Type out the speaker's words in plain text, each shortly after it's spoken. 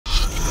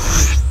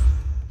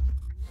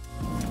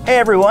Hey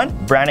everyone,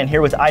 Brandon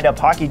here with IDUP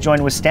Hockey,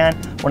 joined with Stan,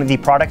 one of the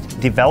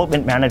product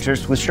development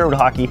managers with Sherwood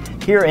Hockey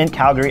here in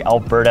Calgary,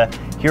 Alberta,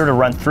 here to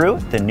run through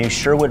the new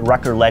Sherwood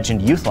Rekker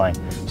Legend youth line.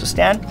 So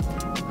Stan,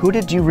 who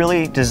did you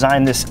really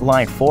design this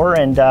line for,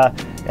 and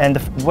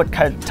what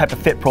type of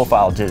fit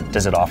profile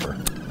does it offer?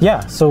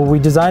 Yeah, so we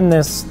designed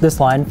this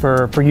line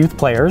for youth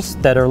players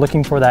that are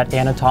looking for that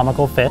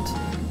anatomical fit,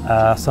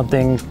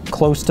 something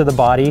close to the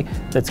body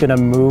that's going to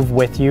move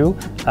with you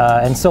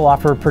and still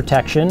offer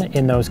protection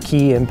in those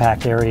key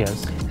impact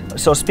areas.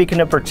 So speaking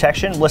of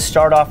protection, let's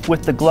start off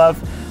with the glove.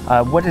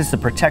 What is the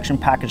protection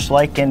package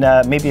like, and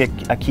maybe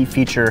a key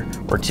feature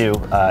or two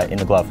in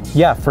the glove?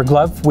 Yeah, for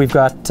glove, we've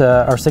got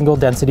our single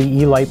density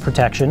E-Light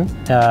protection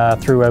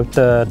throughout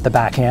the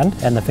backhand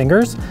and the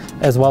fingers,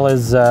 as well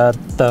as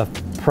the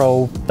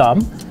Pro thumb,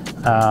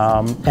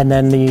 and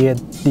then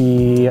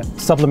the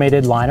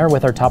sublimated liner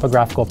with our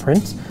topographical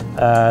print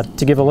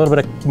to give a little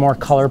bit of more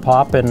color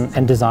pop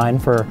and design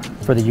for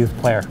the youth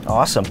player.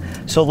 Awesome.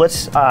 So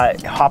let's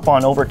hop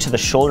on over to the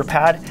shoulder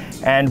pad,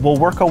 and we'll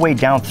work our way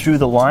down through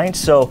the line.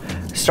 So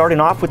starting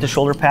off with the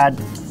shoulder pad,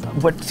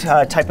 what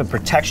type of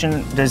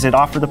protection does it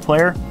offer the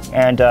player,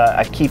 and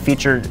a key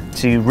feature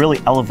to really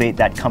elevate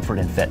that comfort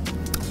and fit?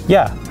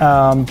 Yeah,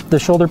 the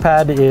shoulder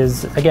pad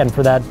is, again,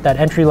 for that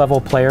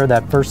entry-level player,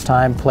 that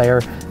first-time player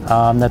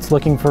that's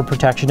looking for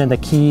protection in the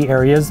key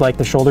areas like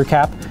the shoulder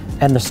cap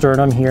and the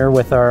sternum here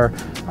with our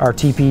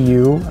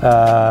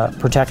TPU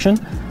protection.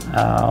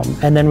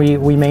 And then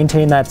we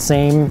maintain that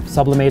same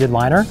sublimated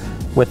liner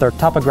with our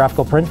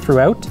topographical print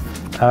throughout.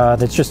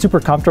 That's just super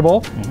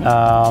comfortable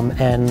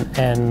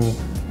and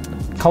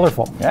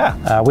colorful.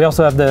 Yeah. We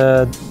also have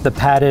the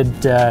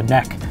padded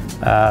neck.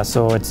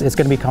 So it's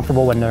going to be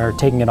comfortable when they're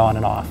taking it on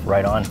and off.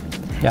 Right on.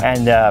 Yeah.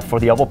 And for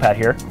the elbow pad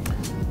here?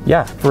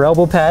 Yeah, for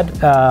elbow pad,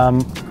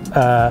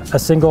 a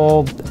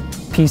single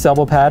piece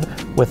elbow pad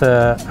with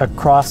a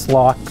cross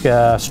lock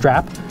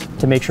strap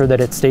to make sure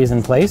that it stays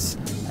in place.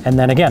 And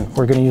then again,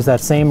 we're going to use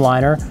that same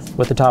liner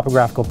with the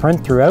topographical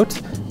print throughout.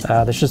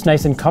 That's just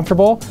nice and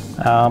comfortable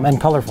and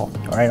colorful.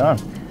 Right on.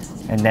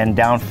 And then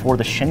down for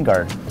the shin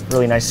guard.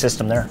 Really nice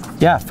system there.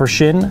 Yeah, for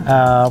shin,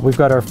 we've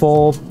got our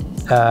full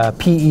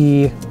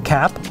PE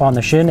cap on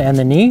the shin and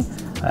the knee,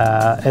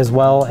 as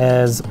well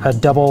as a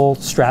double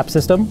strap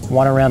system,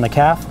 one around the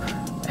calf,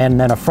 and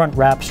then a front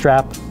wrap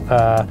strap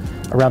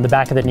around the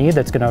back of the knee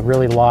that's going to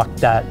really lock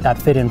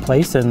that fit in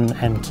place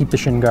and keep the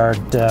shin guard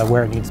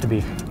where it needs to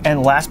be.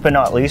 And last but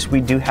not least, we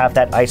do have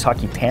that ice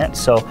hockey pant.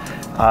 So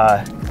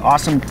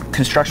awesome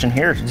construction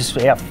here. Just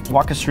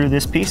walk us through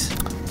this piece.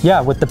 Yeah,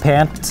 with the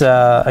pant,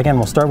 again,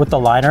 we'll start with the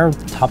liner,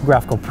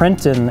 topographical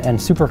print, and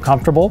super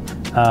comfortable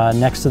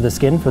next to the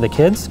skin for the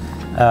kids.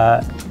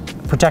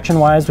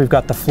 Protection-wise, we've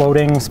got the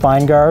floating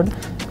spine guard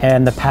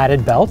and the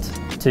padded belt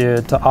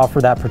to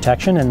offer that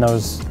protection in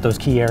those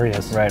key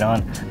areas. Right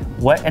on.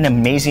 What an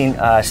amazing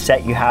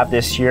set you have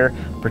this year.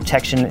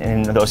 Protection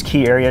in those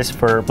key areas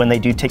for when they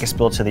do take a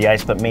spill to the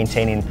ice, but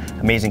maintaining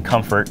amazing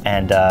comfort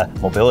and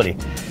mobility.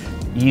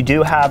 You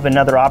do have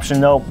another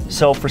option though.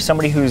 So for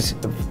somebody who's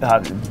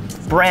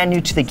brand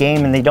new to the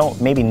game and they don't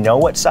maybe know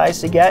what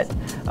size to get,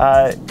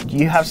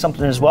 you have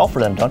something as well for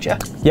them, don't you?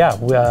 Yeah,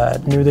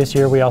 new this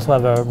year we also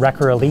have a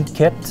Rekker Elite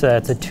kit.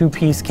 It's a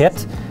two-piece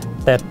kit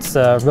that's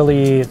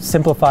really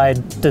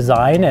simplified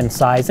design and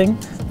sizing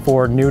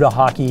for new to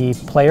hockey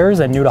players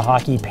and new to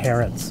hockey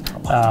parents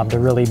to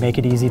really make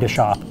it easy to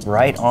shop.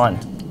 Right on.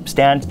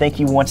 Stan, thank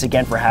you once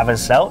again for having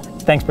us out.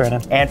 Thanks,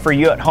 Brandon. And for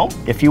you at home,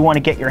 if you want to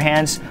get your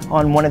hands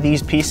on one of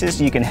these pieces,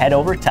 you can head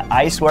over to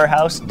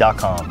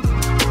icewarehouse.com.